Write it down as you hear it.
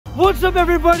What's up,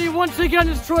 everybody? Once again,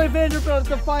 it's Troy Vanderbilt at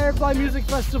the Firefly Music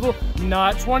Festival.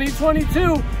 Not 2022,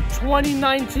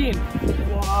 2019.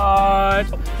 What?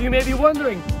 You may be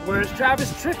wondering, where's Travis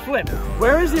Trickflip?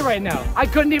 Where is he right now? I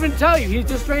couldn't even tell you. He's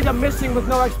just straight up missing with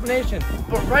no explanation.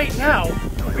 But right now,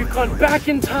 we've gone back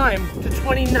in time to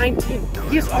 2019.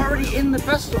 He's already in the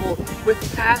festival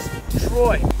with past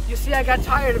Troy. You see, I got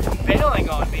tired of him bailing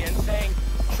on me and saying,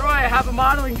 Troy, I have a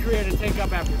modeling career to take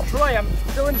up after. Troy, I'm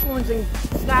still influencing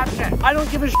Snapchat. I don't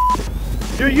give a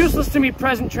shit. You're useless to me,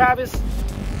 present Travis.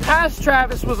 Past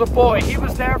Travis was a boy. He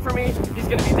was there for me. He's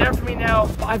gonna be there for me now.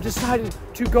 I've decided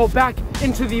to go back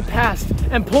into the past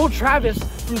and pull Travis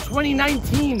from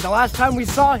 2019, the last time we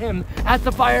saw him at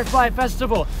the Firefly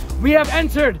Festival. We have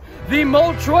entered the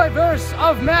Multroyverse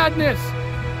of Madness.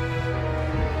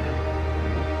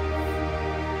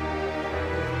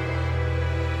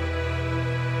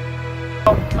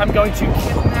 I'm going to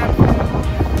kidnap him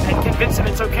and convince him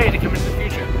it's okay to come into the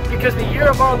future, because the year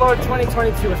of our Lord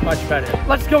 2022 is much better.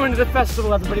 Let's go into the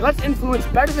festival, everybody. Let's influence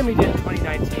better than we did in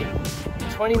 2019.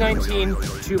 2019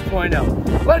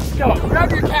 2.0. Let's go. Grab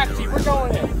your cacti. We're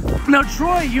going in. Now,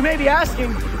 Troy, you may be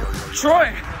asking, Troy,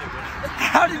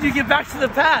 how did you get back to the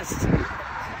past?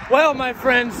 Well, my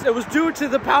friends, it was due to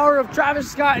the power of Travis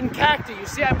Scott and cacti. You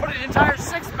see, I put an entire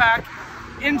six-pack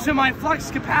into my flux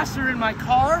capacitor in my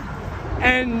car,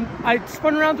 and I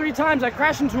spun around 3 times. I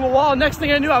crashed into a wall. Next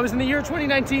thing I knew, I was in the year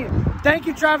 2019. Thank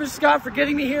you, Travis Scott, for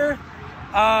getting me here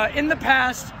in the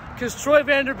past, because Troy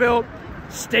Vanderbilt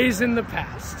stays in the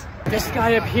past. This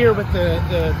guy up here with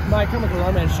the My Chemical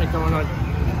Romance shit going on,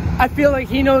 I feel like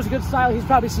he knows good style. He's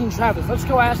probably seen Travis. Let's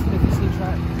go ask him if he's seen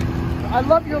Travis. I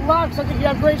love your locks. I think you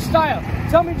have great style.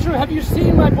 Tell me true, have you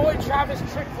seen my boy Travis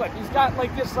Trickflip? He's got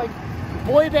like this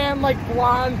boy band,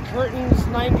 blonde curtains,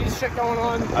 90s shit going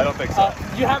on. I don't think so.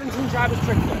 You haven't seen Travis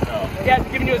Trickflip? No. He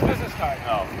hasn't given you his business card?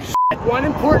 No. One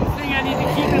important thing I need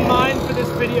to keep in mind for this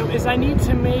video is I need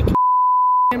to make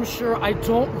sure I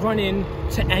don't run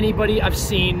into anybody I've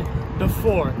seen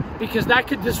before, because that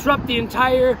could disrupt the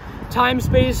entire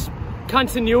time-space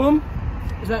continuum.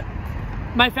 Is that...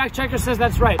 My fact checker says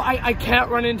that's right. I can't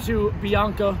run into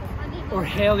Bianca or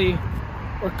Haley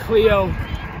or Cleo.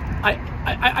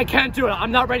 I can't do it.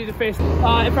 I'm not ready to face it.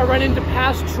 If I run into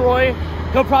past Troy,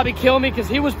 he'll probably kill me because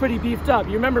he was pretty beefed up.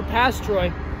 You remember past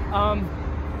Troy.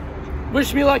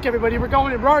 Wish me luck, everybody. We're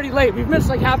going in. We're already late. We've missed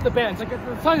like half the bands.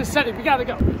 The sun is setting. We gotta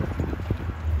go.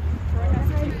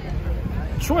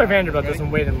 Troy Vanderbilt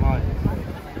doesn't wait in line.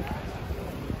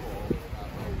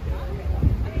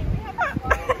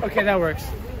 Okay, that works.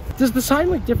 Does the sign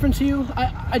look different to you?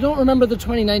 I don't remember the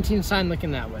 2019 sign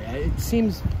looking that way. It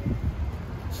seems...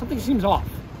 Something seems off.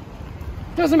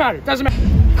 Doesn't matter. Doesn't matter.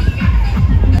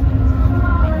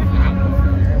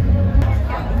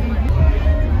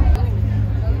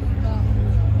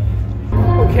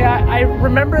 Okay, I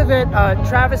remember that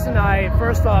Travis and I,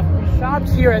 first off, we shopped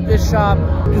here at this shop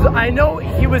because I know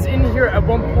he was in here at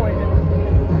one point.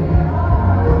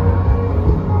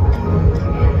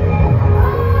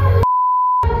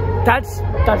 That's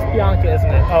Bianca, isn't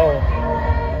it? Oh.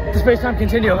 The space-time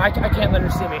continuum, I can't let her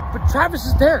see me. But Travis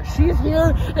is there. She's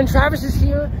here, and Travis is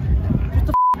here. What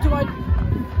the f do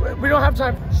I... We don't have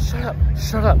time. Shut up.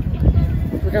 Shut up.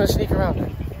 We're gonna sneak around. Troy?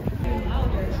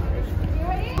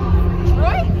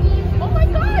 Oh my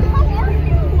god, how are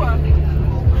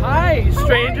you? Hi,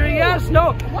 stranger. Yes,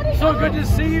 no. So good to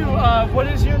see you. What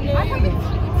is your name? I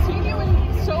haven't seen you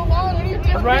in so long. What are you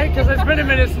doing? Right, because it's been a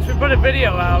minute since we put a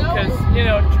video out, because, you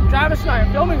know, Travis and I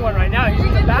are filming one right now. He's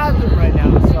in the bathroom right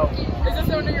now, so. Is this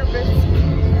one of your bits?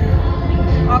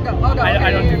 I'll go.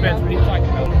 I don't do bits. What are you talking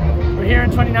about? We're here in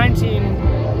 2019,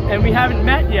 and we haven't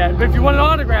met yet, but if you want an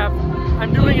autograph,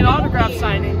 I'm doing an autograph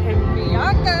signing.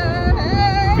 Bianca,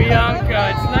 hey! Bianca,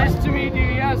 it's nice to meet you.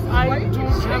 Yes, I don't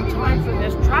have time for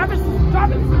this. Travis is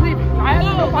leaving. I have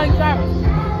to go find Travis.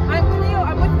 I'm Cleo.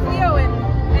 I'm with Cleo,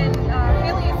 and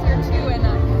Haley is here too. And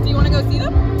do you want to go see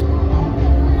them?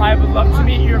 I would love to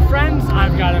meet your friends.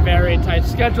 I've got a very tight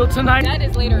schedule tonight. Zed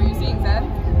is later. Are you seeing Zed?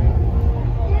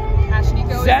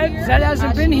 Zed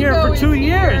hasn't been here for 2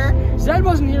 years. Zed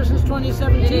wasn't here since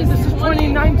 2017. This is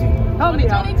 2019. Help me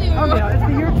out. Help me out. It's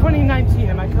the year 2019.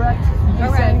 Am I correct?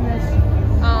 You're saying this?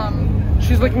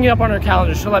 She's looking it up on her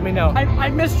calendar. She'll let me know. I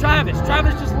miss Travis.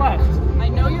 Travis just left. I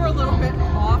know you're a little bit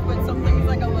off, but something's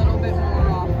like a little bit more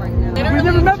off right now. We've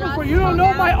never met before. You don't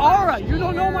know my aura. You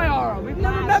don't know my aura. We've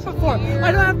never met before.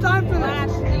 I don't have time for that.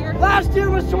 Last year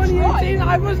was 2018.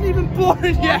 I wasn't even born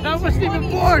yet. I wasn't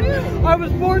even born. I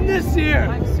was born this year.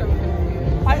 I'm so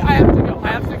confused. I have to go. I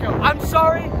have to go. I'm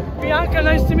sorry. Bianca,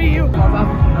 nice to meet you.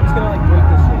 I'm just gonna break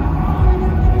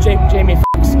this shit. Jamie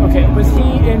Okay, was he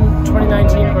in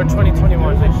 2019 or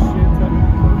 2021?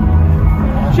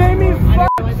 Jamie,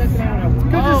 good to see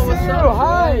you.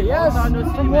 Hi, yes.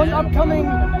 From one upcoming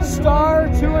star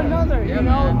to another, you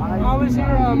know. How was your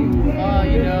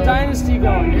dynasty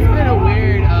going? It's been a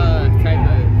weird type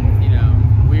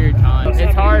of, weird time.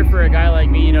 It's hard for a guy like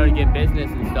me, to get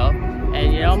business and stuff.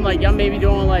 And I'm maybe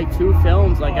doing like 2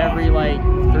 films like every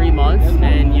 3 months,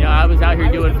 and I was out here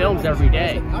doing films every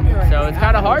day. So it's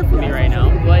kind of hard for me right now.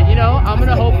 But I'm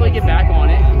gonna hopefully get back on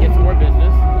it, get some more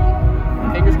business.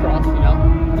 Fingers crossed,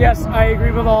 Yes, I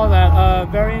agree with all that.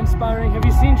 Very inspiring. Have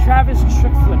you seen Travis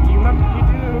Trickflip? Do you remember?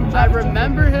 I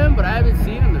remember him, but I haven't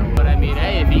seen him in a while. But I mean,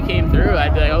 hey, if he came through,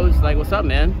 I'd be like, oh, what's up,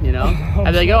 man?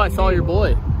 I'd be like, oh, I saw your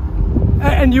boy.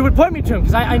 And you would point me to him,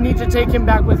 because I need to take him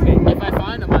back with me. If I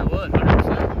find him, I would,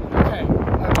 100%. Okay.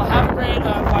 Well, have a great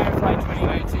Firefly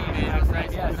 2019.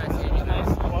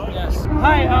 Yes.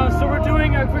 Hi, so we're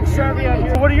doing a quick survey out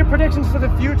here. What are your predictions for the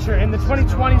future in the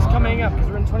 2020s coming up? Because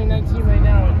we're in 2019 right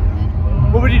now.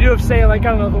 And what would you do if, say, I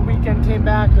don't know, The Weeknd came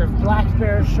back, or if Black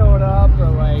Bear showed up, or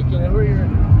who are your...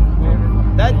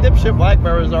 That dipshit Black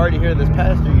Bear was already here this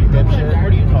past year, you dipshit.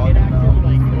 What are you talking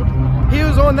about? He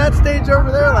was on that stage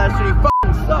over there last year. He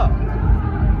fucking sucked.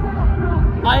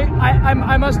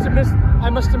 I must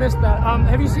have missed that.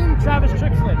 Have you seen Travis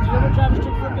Trickflip? Do you know what Travis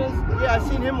Trickflip is? Yeah, I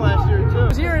seen him last year too.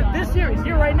 He's here this year. He's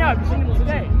here right now. Have you seen him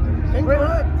today?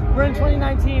 We're in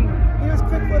 2019. He was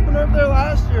kick flipping over there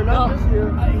last year, not this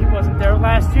year. He wasn't there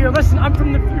last year. Listen, I'm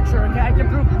from the future. Okay, I can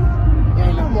prove.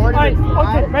 Yeah, you more.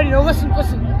 Okay, ready? No, listen.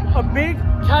 A big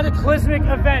cataclysmic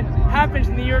event happens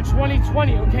in the year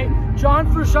 2020, okay? John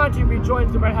Frusciante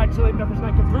rejoins the Red Hot Chili Peppers, and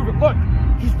I can prove it. Look,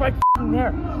 he's right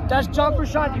there. That's John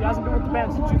Frusciante, who hasn't been with the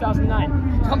band since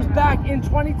 2009. He comes back in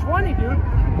 2020, dude.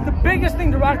 The biggest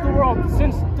thing to rock the world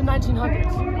since the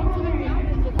 1900s.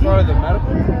 Part of the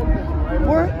medical?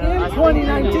 We're in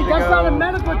 2019. That's not a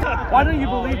medical. Why don't you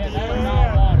believe this?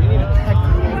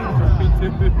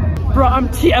 Bro, I'm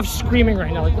TF screaming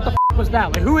right now. What the f was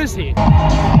that? Who is he?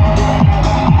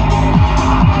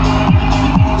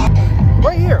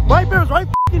 Right here. Black Bear was right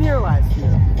f***ing here last year.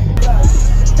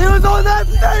 He was on that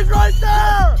stage right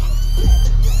there!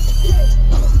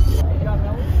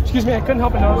 Excuse me, I couldn't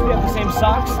help but notice we have the same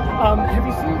socks. Have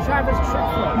you seen Travis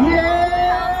Trickflip? Yeah!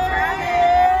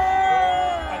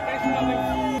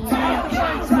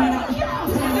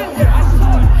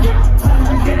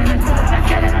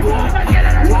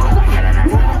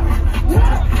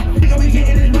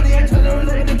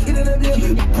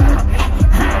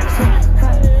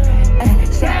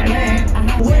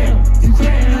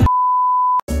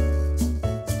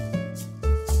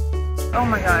 Oh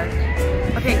my god.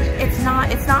 Okay, it's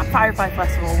not Firefly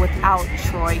Festival without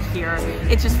Troy here.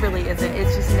 It just really isn't.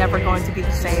 It's just never going to be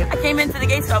the same. I came into the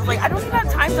gate, so I was like, I don't even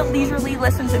have time to leisurely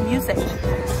listen to music.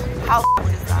 How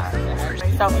is that?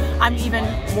 So I'm even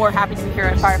more happy to be here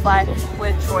at Firefly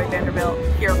with Troy Vanderbilt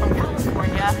here from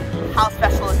California. How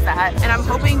special is that? And I'm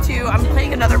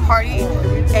playing another party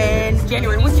in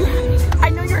January. I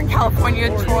know you're in California,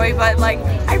 Troy, but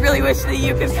I really wish that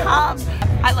you could come.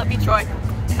 I love you, Troy.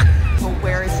 Well,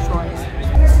 where is Troy?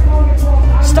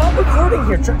 Stop recording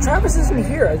here. Travis isn't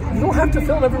here. You don't have to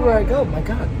film everywhere I go. My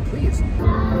God, please. Take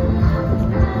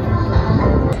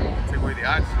away the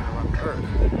oxygen on Earth.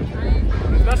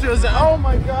 Especially was oh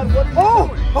my God, what are you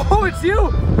doing? Oh, it's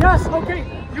you. Yes, okay.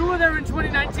 You were there in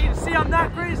 2019. See, I'm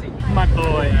not crazy. My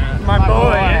boy. My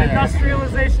boy.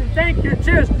 Industrialization. Thank you.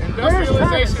 Cheers.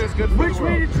 Industrialization is good for Which the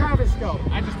way world. did Travis go?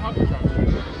 I just talked to Travis. Is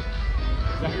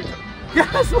that who you're talking?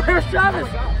 Yes, where's Travis?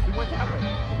 He went that way.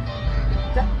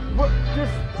 There's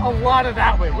a lot of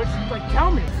that way. Which,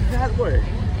 tell me. That way.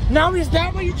 Now he's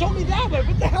that way? You told me that way.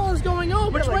 What the hell is going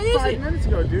on? Which way is he? 5 minutes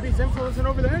ago, dude. He's influencing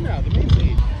over there now. The main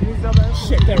stage. He's down there.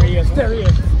 Shit, there he is. There he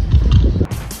is.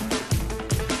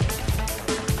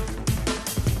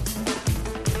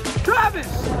 Travis!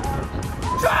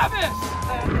 Travis!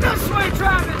 This way,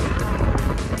 Travis!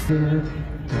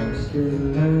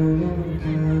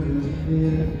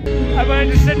 I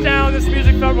wanted to sit down. This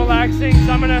music felt relaxing,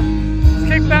 so I'm gonna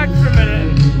kick back for a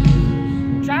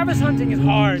minute. Travis hunting is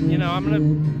hard, I'm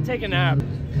gonna take a nap.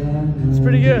 It's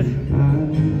pretty good.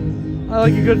 I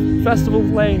like a good festival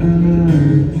lane.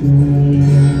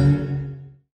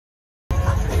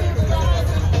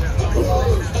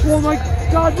 Oh my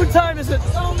God, what time is it?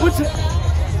 What's it?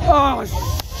 Oh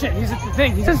shit, he's at the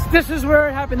thing. This is where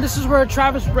it happened. This is where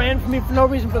Travis ran from me for no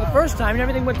reason for the first time, and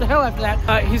everything went to hell after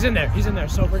that. He's in there,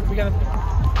 so we gotta...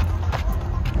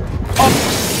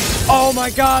 Oh my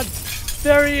God,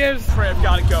 there he is. Trey, I've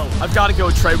gotta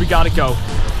go, Trey, we gotta go.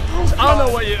 I don't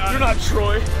know what you're not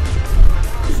Troy.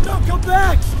 No, come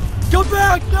back. Go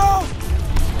back, no!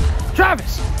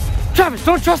 Travis,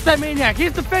 don't trust that maniac.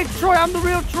 He's the fake Troy. I'm the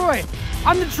real Troy.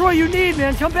 I'm the Troy you need,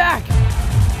 man. Come back.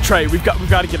 Trey, we've got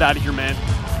to get out of here, man.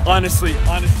 Honestly.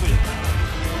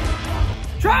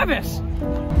 Travis!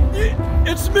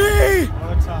 It's me!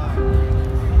 One time.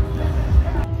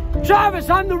 Travis,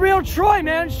 I'm the real Troy,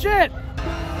 man. Shit.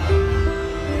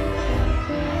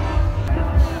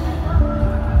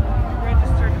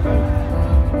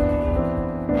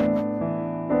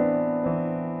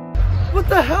 What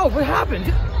the hell? What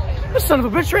happened? This son of a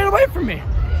bitch ran away from me.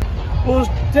 Well,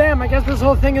 damn, I guess this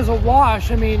whole thing is a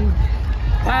wash. I mean,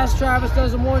 past Travis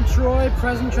doesn't want Troy,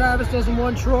 present Travis doesn't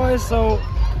want Troy, so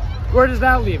where does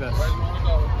that leave us?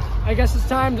 I guess it's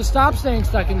time to stop staying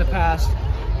stuck in the past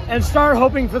and start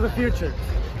hoping for the future.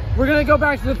 We're gonna go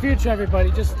back to the future,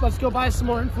 everybody. Just let's go buy some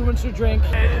more influencer drink.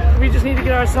 We just need to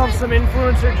get ourselves some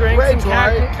influencer drinks. Wait, and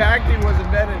cacti was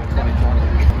invented in 2020.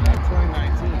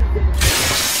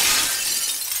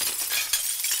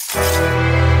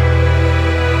 2019.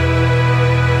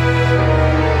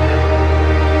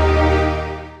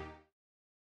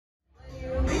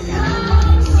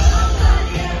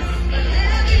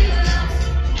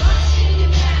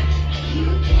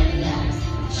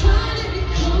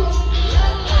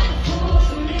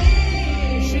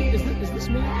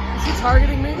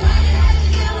 Targeting me? I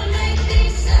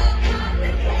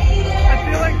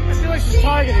feel like she's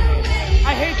targeting me.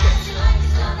 I hate this.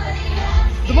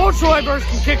 The Multroyverse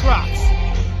can kick rocks.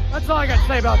 That's all I got to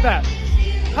say about that.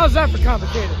 How's that for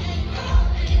complicated?